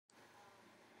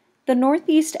The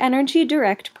Northeast Energy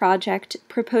Direct project,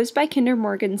 proposed by Kinder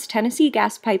Morgan's Tennessee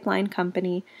Gas Pipeline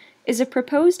Company, is a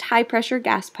proposed high-pressure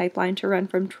gas pipeline to run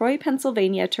from Troy,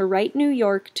 Pennsylvania to Wright, New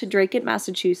York to Dracut,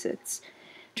 Massachusetts.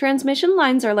 Transmission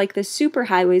lines are like the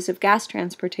superhighways of gas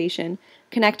transportation,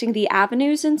 connecting the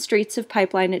avenues and streets of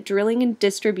pipeline at drilling and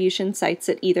distribution sites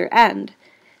at either end.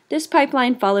 This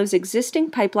pipeline follows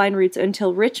existing pipeline routes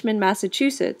until Richmond,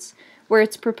 Massachusetts, where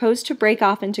it's proposed to break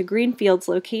off into greenfields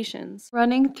locations,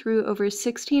 running through over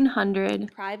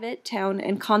 1,600 private, town,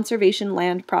 and conservation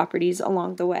land properties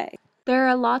along the way. There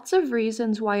are lots of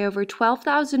reasons why over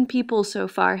 12,000 people so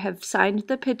far have signed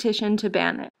the petition to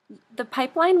ban it. The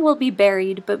pipeline will be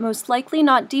buried, but most likely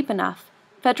not deep enough.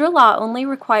 Federal law only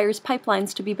requires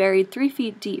pipelines to be buried 3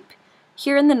 feet deep.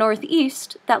 Here in the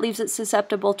Northeast, that leaves it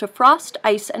susceptible to frost,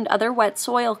 ice, and other wet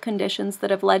soil conditions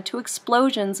that have led to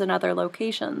explosions in other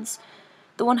locations.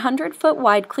 The 100-foot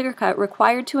wide clear-cut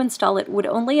required to install it would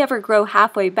only ever grow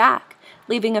halfway back,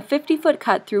 leaving a 50-foot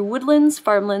cut through woodlands,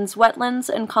 farmlands, wetlands,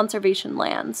 and conservation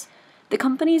lands. The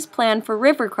company's plan for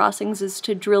river crossings is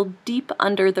to drill deep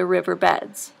under the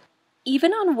riverbeds.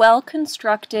 Even on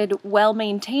well-constructed,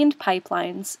 well-maintained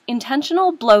pipelines,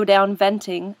 intentional blowdown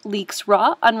venting leaks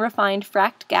raw, unrefined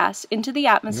fracked gas into the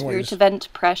atmosphere to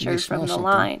vent pressure from the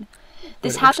line.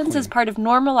 This happens as part of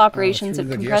normal operations at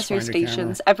compressor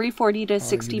stations every 40 to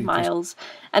 60 miles,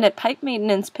 and at pipe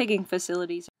maintenance pigging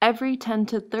facilities every 10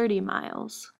 to 30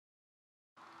 miles.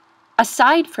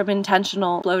 Aside from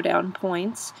intentional blowdown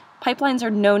points, pipelines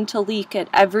are known to leak at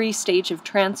every stage of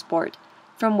transport,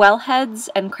 from wellheads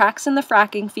and cracks in the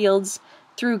fracking fields,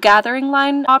 through gathering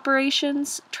line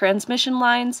operations, transmission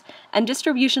lines, and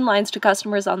distribution lines to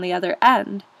customers on the other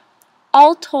end.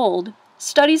 All told,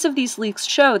 studies of these leaks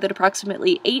show that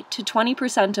approximately 8 to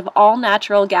 20% of all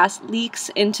natural gas leaks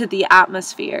into the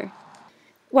atmosphere.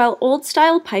 While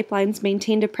old-style pipelines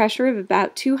maintained a pressure of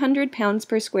about 200 pounds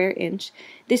per square inch,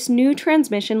 this new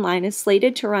transmission line is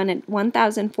slated to run at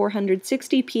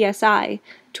 1,460 psi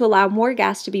to allow more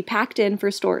gas to be packed in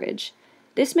for storage.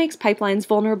 This makes pipelines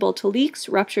vulnerable to leaks,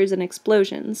 ruptures, and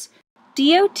explosions.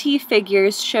 DOT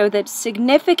figures show that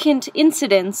significant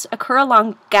incidents occur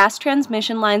along gas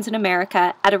transmission lines in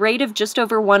America at a rate of just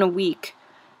over 1 a week.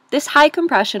 This high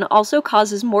compression also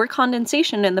causes more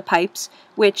condensation in the pipes,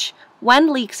 which,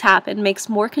 when leaks happen, makes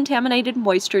more contaminated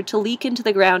moisture to leak into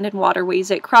the ground and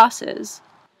waterways it crosses.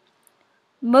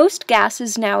 Most gas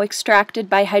is now extracted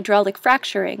by hydraulic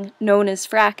fracturing, known as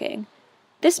fracking.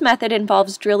 This method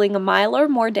involves drilling a mile or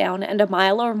more down and a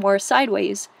mile or more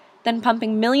sideways, then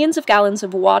pumping millions of gallons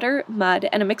of water, mud,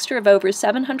 and a mixture of over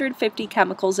 750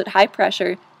 chemicals at high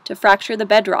pressure to fracture the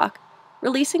bedrock,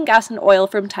 releasing gas and oil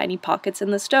from tiny pockets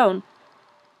in the stone.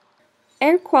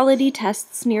 Air quality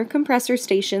tests near compressor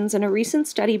stations and a recent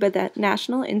study by the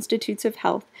National Institutes of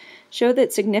Health show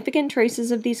that significant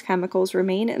traces of these chemicals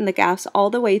remain in the gas all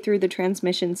the way through the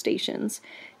transmission stations.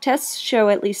 Tests show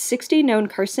at least 60 known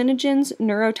carcinogens,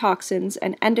 neurotoxins,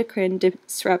 and endocrine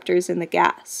disruptors in the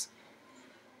gas.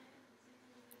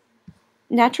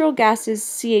 Natural gas is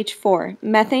CH4.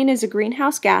 Methane is a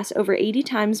greenhouse gas over 80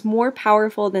 times more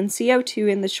powerful than CO2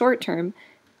 in the short term,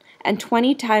 and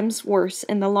 20 times worse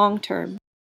in the long term.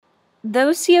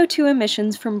 Though CO2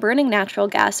 emissions from burning natural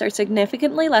gas are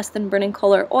significantly less than burning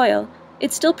coal or oil,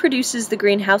 it still produces the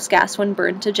greenhouse gas when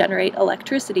burned to generate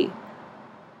electricity.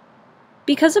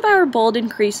 Because of our bold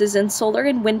increases in solar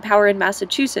and wind power in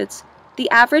Massachusetts, the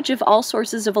average of all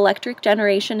sources of electric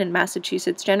generation in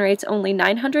Massachusetts generates only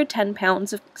 910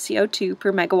 pounds of CO2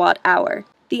 per megawatt hour.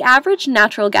 The average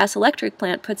natural gas electric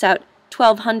plant puts out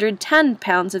 1,210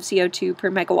 pounds of CO2 per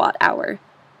megawatt hour.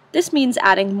 This means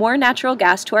adding more natural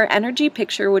gas to our energy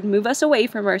picture would move us away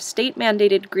from our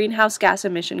state-mandated greenhouse gas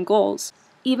emission goals.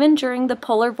 Even during the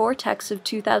polar vortex of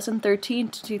 2013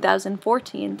 to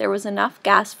 2014, there was enough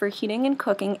gas for heating and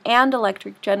cooking and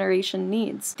electric generation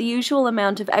needs, the usual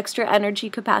amount of extra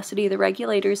energy capacity the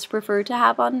regulators prefer to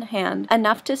have on hand,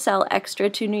 enough to sell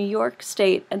extra to New York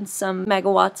State and some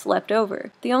megawatts left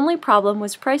over. The only problem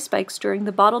was price spikes during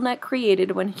the bottleneck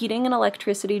created when heating and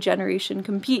electricity generation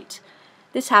compete.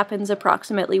 This happens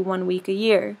approximately 1 week a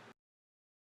year.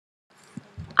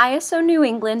 ISO New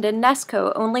England and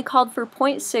NESCO only called for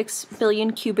 0.6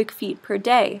 billion cubic feet per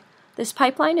day. This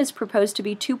pipeline is proposed to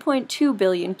be 2.2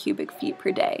 billion cubic feet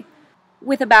per day.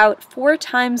 With about 4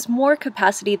 times more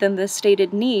capacity than the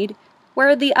stated need, where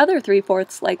are the other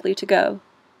 3/4 likely to go?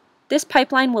 This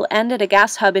pipeline will end at a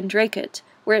gas hub in Dracut,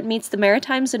 where it meets the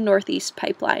Maritimes and Northeast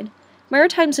pipeline.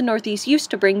 Maritimes and Northeast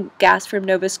used to bring gas from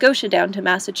Nova Scotia down to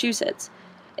Massachusetts.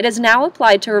 It has now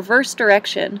applied to reverse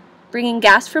direction, bringing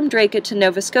gas from Dracut to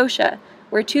Nova Scotia,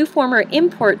 where 2 former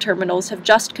import terminals have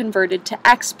just converted to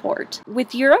export.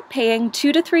 With Europe paying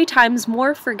 2 to 3 times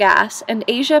more for gas and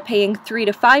Asia paying 3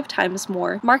 to 5 times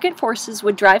more, market forces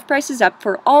would drive prices up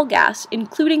for all gas,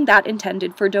 including that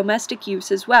intended for domestic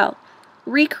use as well,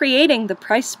 recreating the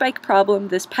price spike problem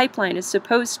this pipeline is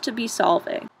supposed to be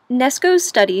solving. Nesco's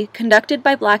study, conducted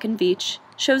by Black & Veatch,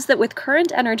 shows that with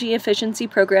current energy efficiency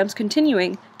programs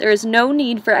continuing, there is no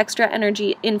need for extra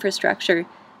energy infrastructure,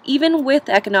 even with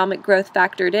economic growth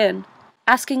factored in.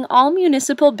 Asking all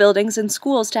municipal buildings and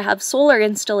schools to have solar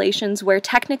installations where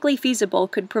technically feasible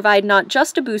could provide not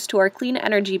just a boost to our clean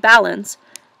energy balance,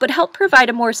 but help provide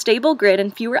a more stable grid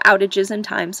and fewer outages in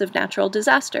times of natural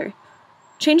disaster.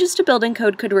 Changes to building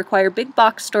code could require big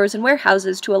box stores and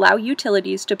warehouses to allow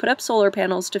utilities to put up solar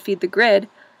panels to feed the grid,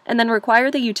 and then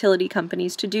require the utility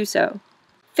companies to do so.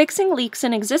 Fixing leaks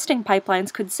in existing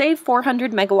pipelines could save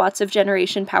 400 megawatts of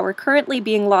generation power currently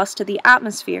being lost to the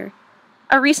atmosphere.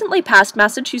 A recently passed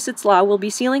Massachusetts law will be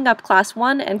sealing up Class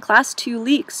 1 and Class 2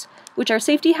 leaks, which are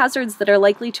safety hazards that are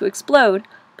likely to explode,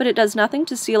 but it does nothing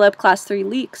to seal up Class 3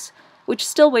 leaks, which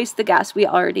still waste the gas we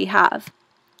already have.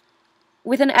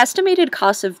 With an estimated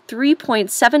cost of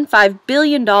 $3.75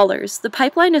 billion, the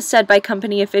pipeline is said by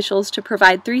company officials to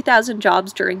provide 3,000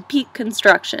 jobs during peak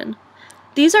construction.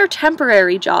 These are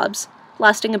temporary jobs,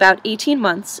 lasting about 18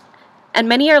 months, and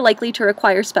many are likely to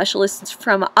require specialists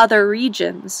from other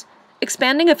regions.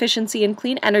 Expanding efficiency in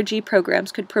clean energy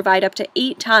programs could provide up to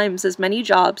 8 times as many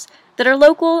jobs that are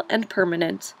local and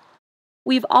permanent.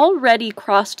 We've already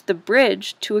crossed the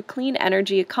bridge to a clean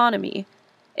energy economy.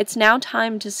 It's now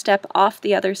time to step off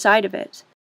the other side of it.